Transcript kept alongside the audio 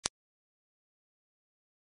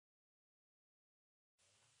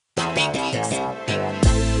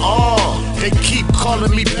They keep calling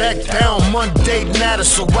me back down. Monday night,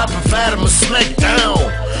 so I provide them a SmackDown.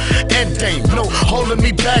 And they no holding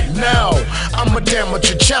me back now. I'm a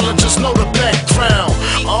amateur challengers, know the background.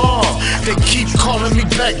 They keep calling me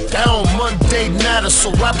back down. Monday night, so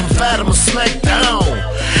I provide them a SmackDown.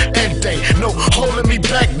 And they no holding me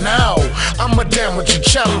back now. I'm a amateur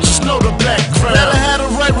challengers, know the background. Never had a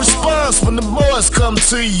right response when the boys come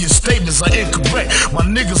to you. Statements are incorrect. My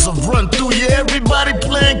niggas have run through you. Everybody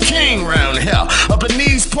playing king round here. Up in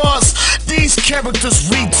these parts, these characters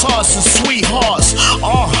retards and sweethearts.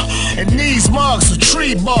 And these marks are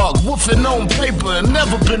tree bark, woofing on paper and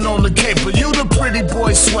never been on the caper. You the pretty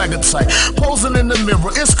boy swagger type, posing in the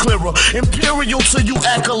mirror, it's clearer. Imperial to you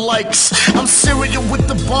acolytes. I'm serial with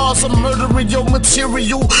the bars, I'm murdering your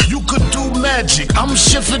material. You could do magic, I'm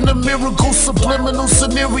shifting the miracle. Subliminal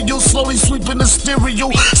scenario, slowly sweeping the stereo.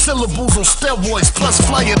 Syllables on steroids, plus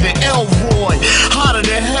flyer than Elroy. Hotter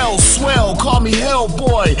than hell, swell, call me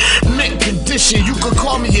Hellboy. Mint condition, you could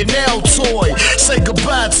call me an L toy. Say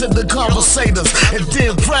goodbye to the conversators and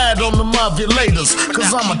then ride on the modulators,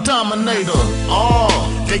 cause I'm a dominator.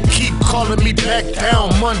 They keep calling me back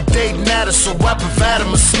down. Monday night, so I provide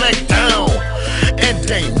them a SmackDown. And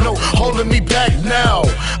they no holding me back now.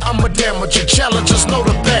 I'm a amateur challengers, know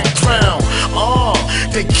the background.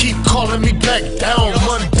 They keep calling me back down.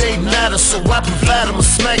 Monday night, so I provide them a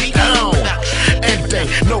SmackDown. And they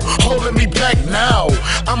no holding me back now.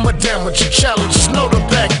 I'm a amateur challengers, know the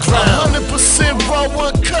background. 100% raw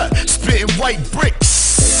uncut, spitting white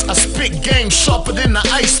bricks. I spit game sharper than the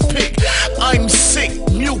ice pick. I'm sick,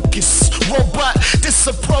 mucus, robot. This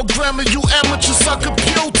a programmer, you amateurs are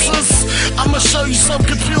computers. I'ma show you some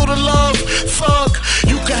computer love, thug.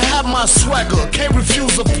 You can have my swagger, can't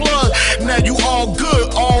refuse a plug. Now you all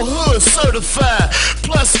good, all hood certified.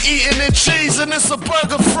 Plus eating and cheese and it's a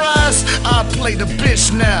burger fries. I play the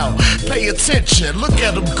bitch now, pay attention. Look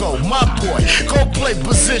at him go, my boy, go play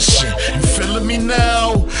position. You feeling me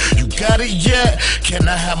now? You got it yet? Can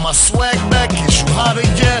I have my swag back? Is you hotter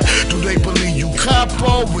yet? Do they believe you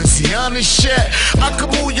capo? Is he honest yet? I can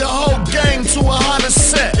move your whole gang to a hotter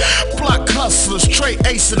set. Block hustlers, trade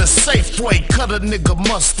ace in a safe way. Cut a nigga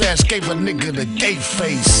mustache, gave a nigga the gay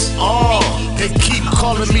face. They keep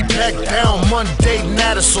calling me back down. Monday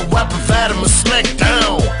night, so I provide them a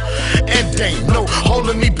SmackDown. And they no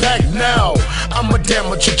holding me back now. I'm a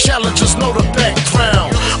amateur challengers, know the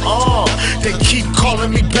background. They keep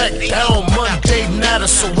calling me back down. Monday night,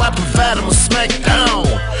 so I provide them a SmackDown.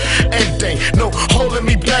 And they no holding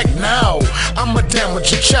me back now. I'm a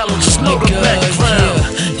amateur challengers, know the background.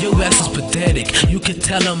 Yeah, your ass is pathetic. You can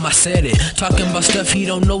tell him I said it. Talking about stuff he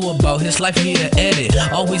don't know about. His life need an edit.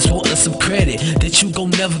 Always wanting some credit that you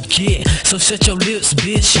gon' never get. So shut your lips,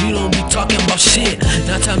 bitch. You don't be talking about shit.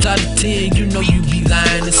 9 times out of 10, you know you be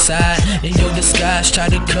lying inside. In your disguise, try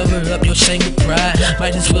to cover up your shame with pride.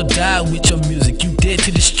 Might as well die with your music. You dead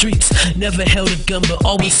to the streets. Never held a gun, but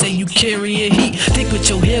always say you carrying heat. Think with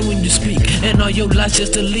your head when you speak, and all your lies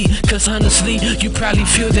just delete. Cause honestly, you probably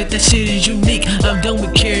feel that shit is unique. I'm done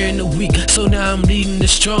with carrying the weak, so now I'm leading the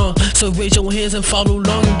strong. So raise your hands and follow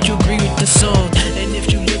along if you agree with the song. And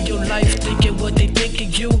if you live your life thinking what they think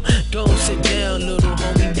of you, don't sit down, little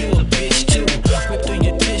homie, you a bitch too. Rip through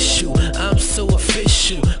your tissue, I'm so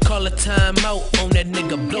official. Call a time out on that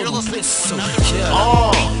nigga, blow the whistle.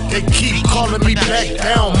 They keep calling me back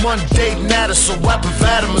down. Monday night, so I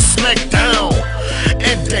provide them a SmackDown.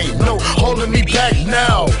 And they no holding me back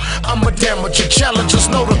now. I'm a amateur challengers,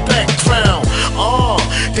 know the background.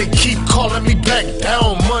 They keep calling me back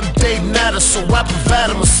down. Monday night, so I provide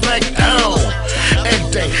them a SmackDown.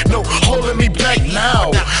 And they no holding me back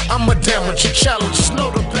now. I'm a amateur challengers, know